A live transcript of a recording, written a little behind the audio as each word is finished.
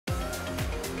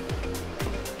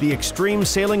The Extreme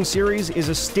Sailing Series is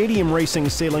a stadium racing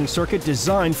sailing circuit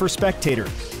designed for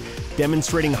spectators.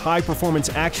 Demonstrating high-performance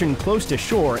action close to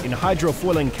shore in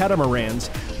hydrofoiling catamarans,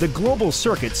 the global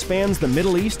circuit spans the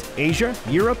Middle East, Asia,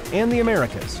 Europe, and the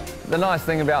Americas. The nice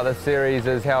thing about this series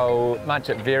is how much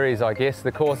it varies, I guess.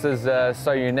 The courses are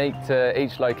so unique to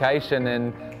each location,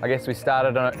 and I guess we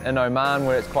started in Oman,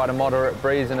 where it's quite a moderate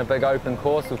breeze and a big open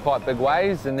course with quite big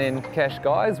waves, and then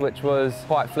Cascais, which was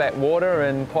quite flat water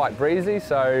and quite breezy,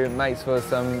 so it makes for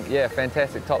some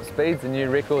fantastic top speeds. The new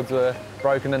records were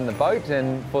broken in the boat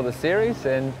and for the series,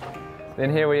 and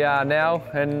then here we are now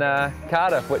in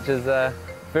Cardiff, which is a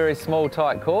very small,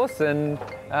 tight course and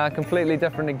completely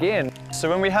different again. So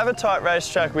when we have a tight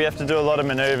racetrack, we have to do a lot of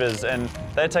manoeuvres, and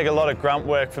they take a lot of grunt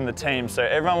work from the team. So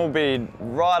everyone will be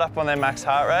right up on their max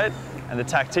heart rate, and the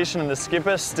tactician and the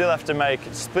skipper still have to make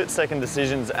split-second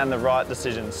decisions and the right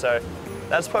decisions. So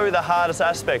that's probably the hardest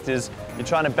aspect, is you're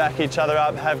trying to back each other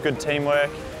up, have good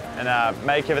teamwork, and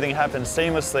make everything happen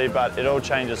seamlessly, but it all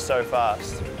changes so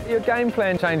fast. Your game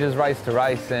plan changes race to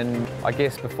race, and I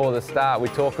guess before the start we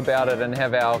talk about it and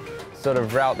have our sort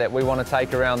of route that we want to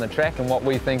take around the track and what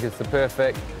we think is the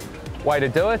perfect way to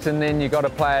do it, and then you've got to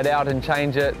play it out and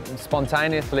change it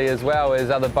spontaneously as well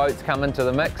as other boats come into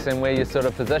the mix and where you're sort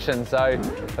of positioned. So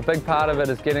a big part of it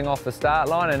is getting off the start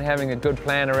line and having a good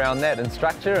plan around that and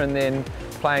structure, and then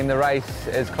playing the race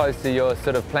as close to your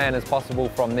sort of plan as possible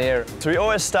from there. So we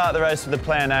always start the race with the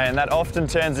plan A, and that often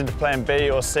turns into plan B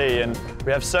or C, and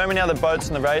we have so many other boats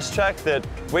on the racetrack that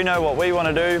we know what we want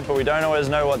to do, but we don't always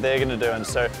know what they're going to do, and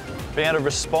so being able to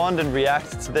respond and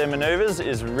react to their manoeuvres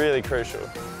is really crucial.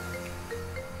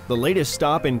 The latest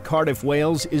stop in Cardiff,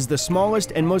 Wales is the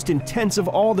smallest and most intense of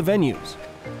all the venues,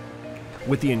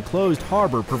 with the enclosed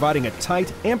harbour providing a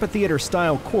tight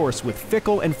amphitheatre-style course with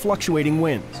fickle and fluctuating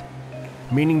winds,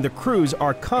 meaning the crews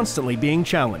are constantly being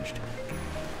challenged.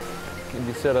 If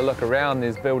you sort of look around,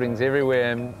 there's buildings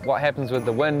everywhere, and what happens with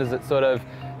the wind is it sort of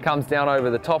comes down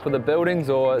over the top of the buildings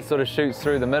or it sort of shoots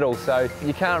through the middle, so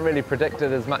you can't really predict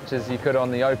it as much as you could on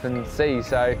the open sea,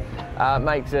 so it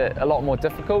makes it a lot more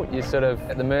difficult. You're sort of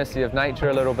at the mercy of nature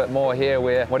a little bit more here,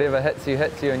 where whatever hits you,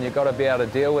 and you've got to be able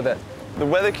to deal with it. The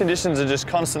weather conditions are just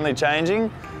constantly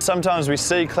changing. Sometimes we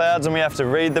see clouds and we have to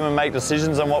read them and make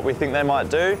decisions on what we think they might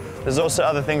do. There's also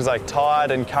other things like tide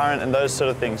and current and those sort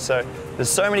of things. So there's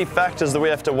so many factors that we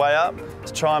have to weigh up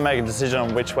to try and make a decision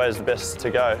on which way is the best to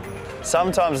go.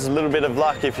 Sometimes it's a little bit of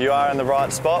luck if you are in the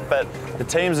right spot, but the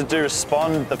teams that do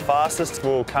respond the fastest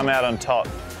will come out on top.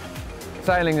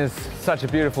 Sailing is such a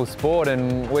beautiful sport,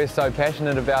 and we're so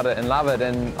passionate about it and love it,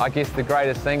 and I guess the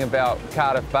greatest thing about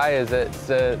Cardiff Bay is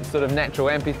it's a sort of natural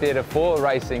amphitheatre for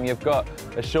racing. You've got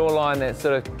a shoreline that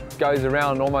sort of goes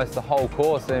around almost the whole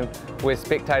course, and where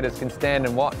spectators can stand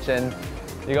and watch, and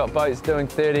you've got boats doing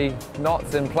 30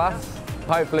 knots and plus.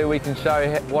 Hopefully we can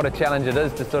show what a challenge it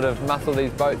is to sort of muscle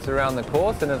these boats around the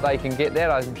course, and if they can get that,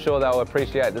 I'm sure they'll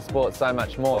appreciate the sport so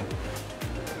much more.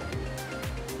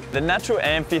 The natural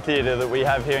amphitheatre that we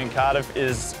have here in Cardiff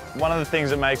is one of the things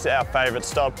that makes it our favourite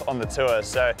stop on the tour.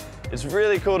 So it's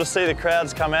really cool to see the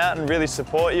crowds come out and really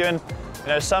support you, and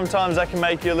sometimes that can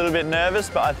make you a little bit nervous,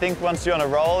 but I think once you're on a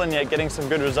roll and you're getting some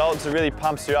good results, it really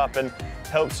pumps you up and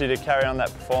helps you to carry on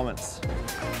that performance.